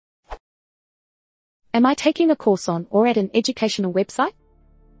Am I taking a course on or at an educational website?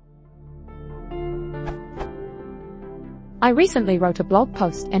 I recently wrote a blog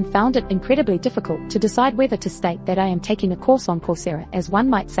post and found it incredibly difficult to decide whether to state that I am taking a course on Coursera, as one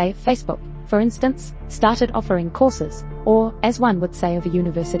might say Facebook, for instance, started offering courses, or, as one would say of a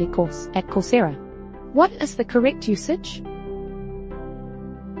university course, at Coursera. What is the correct usage?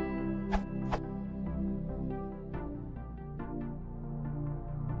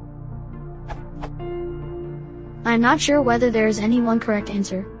 I am not sure whether there is any one correct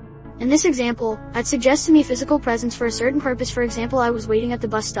answer. In this example, I'd suggest to me physical presence for a certain purpose. For example, I was waiting at the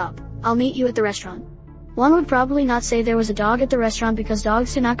bus stop. I'll meet you at the restaurant. One would probably not say there was a dog at the restaurant because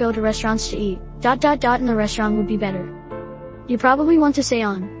dogs do not go to restaurants to eat. In the restaurant would be better. You probably want to say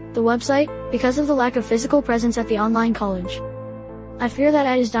on the website because of the lack of physical presence at the online college. I fear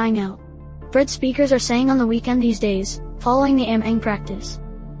that is dying out. Brit speakers are saying on the weekend these days, following the am-ang practice.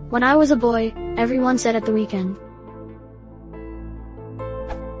 When I was a boy, everyone said at the weekend.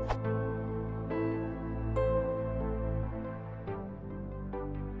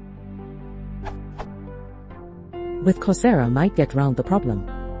 With Coursera might get round the problem.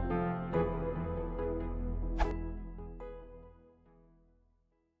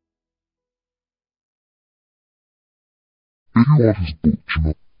 If you want his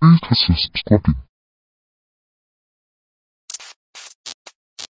book, please consider subscribing.